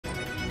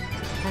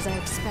As I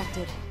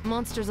expected,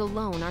 monsters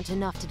alone aren't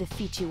enough to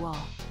defeat you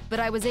all. But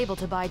I was able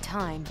to buy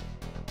time.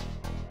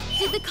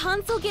 Did the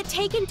console get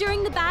taken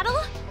during the battle?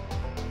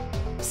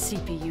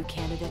 CPU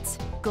candidates,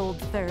 gold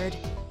third.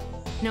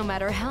 No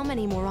matter how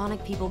many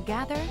moronic people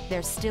gather,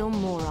 there's still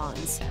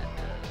morons.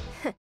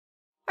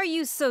 Are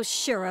you so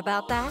sure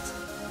about that?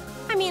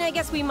 I mean, I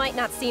guess we might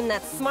not seem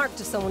that smart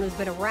to someone who's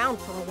been around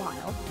for a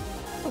while.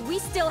 But we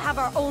still have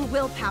our own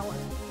willpower.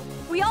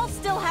 We all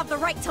still have the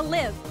right to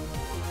live.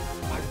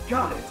 I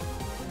got it!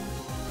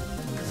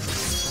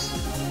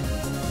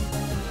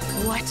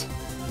 What?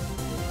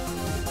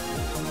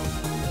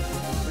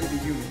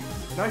 Lady Uni,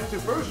 nice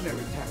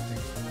diversionary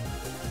tactics.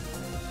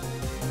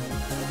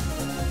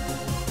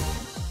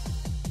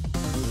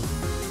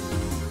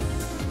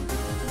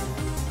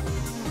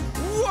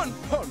 One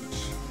punch!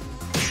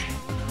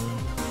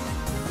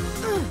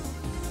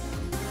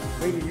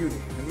 Lady Uni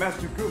and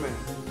Master Kurome,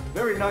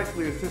 very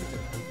nicely assisted.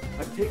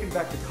 I've taken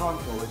back the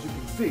console, as you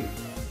can see.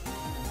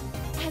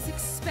 As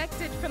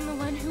expected from the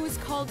one who was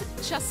called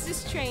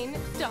Justice Train,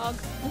 Dog,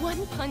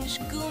 One Punch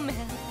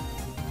Goo-Man.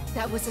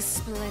 That was a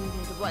splendid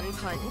one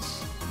punch.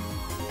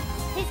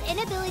 His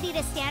inability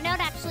to stand out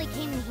actually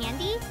came in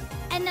handy?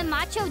 And the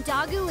macho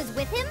Dogu was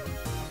with him?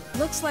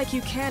 Looks like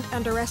you can't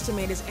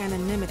underestimate his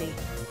anonymity.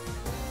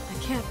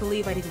 I can't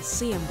believe I didn't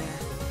see him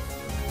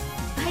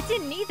there. I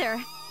didn't either.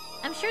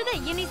 I'm sure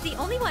that Uni's the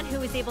only one who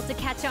was able to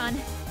catch on.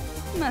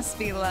 Must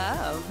be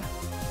love.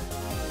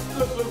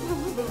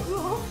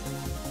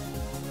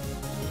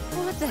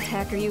 What the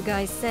heck are you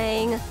guys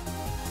saying? You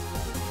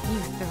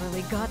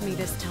thoroughly got me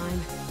this time.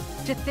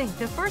 To think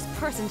the first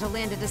person to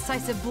land a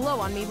decisive blow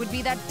on me would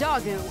be that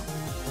Dogu.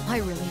 I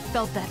really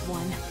felt that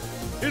one.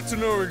 It's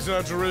no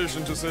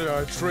exaggeration to say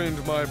I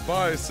trained my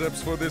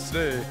biceps for this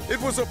day.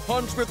 It was a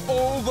punch with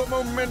all the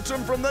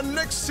momentum from the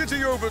next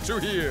city over to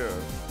here.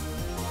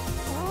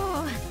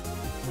 Oh,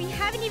 we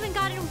haven't even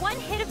gotten one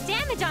hit of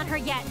damage on her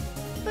yet.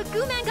 But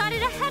Goo-Man got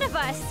it ahead of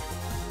us.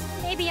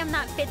 Maybe I'm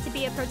not fit to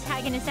be a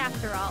protagonist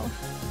after all.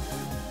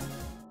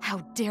 How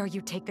dare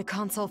you take the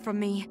console from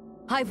me?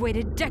 I've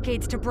waited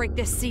decades to break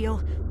this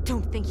seal.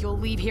 Don't think you'll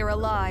leave here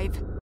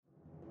alive.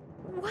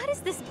 What is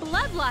this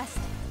bloodlust?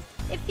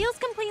 It feels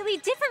completely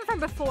different from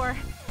before.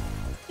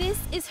 This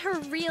is her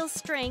real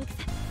strength.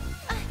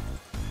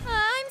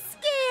 I'm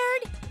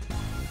scared.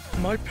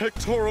 My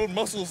pectoral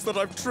muscles that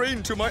I've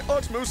trained to my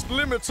utmost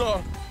limits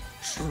are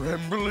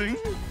trembling.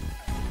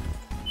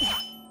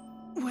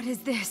 What is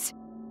this?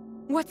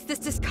 What's this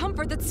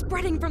discomfort that's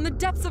spreading from the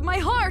depths of my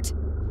heart?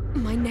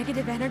 My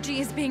negative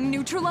energy is being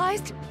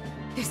neutralized?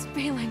 This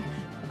feeling,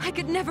 I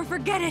could never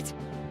forget it.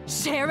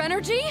 Share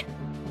energy?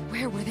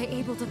 Where were they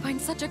able to find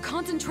such a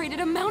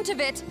concentrated amount of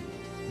it?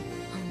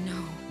 Oh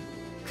no.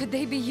 Could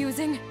they be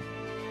using...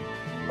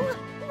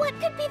 What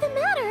could be the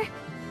matter?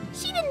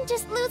 She didn't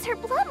just lose her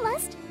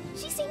bloodlust.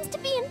 She seems to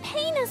be in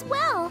pain as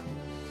well.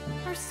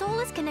 Her soul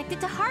is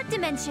connected to Heart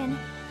Dimension.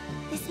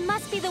 This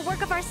must be the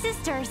work of our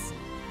sisters.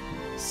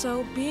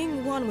 So,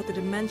 being one with the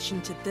dimension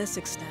to this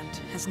extent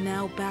has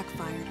now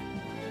backfired.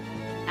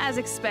 As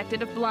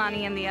expected of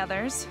Blani and the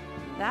others.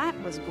 That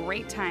was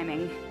great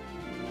timing.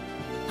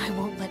 I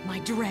won't let my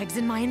dregs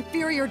and my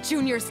inferior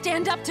juniors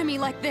stand up to me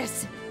like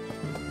this!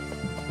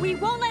 We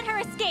won't let her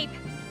escape!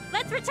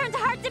 Let's return to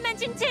Heart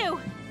Dimension 2!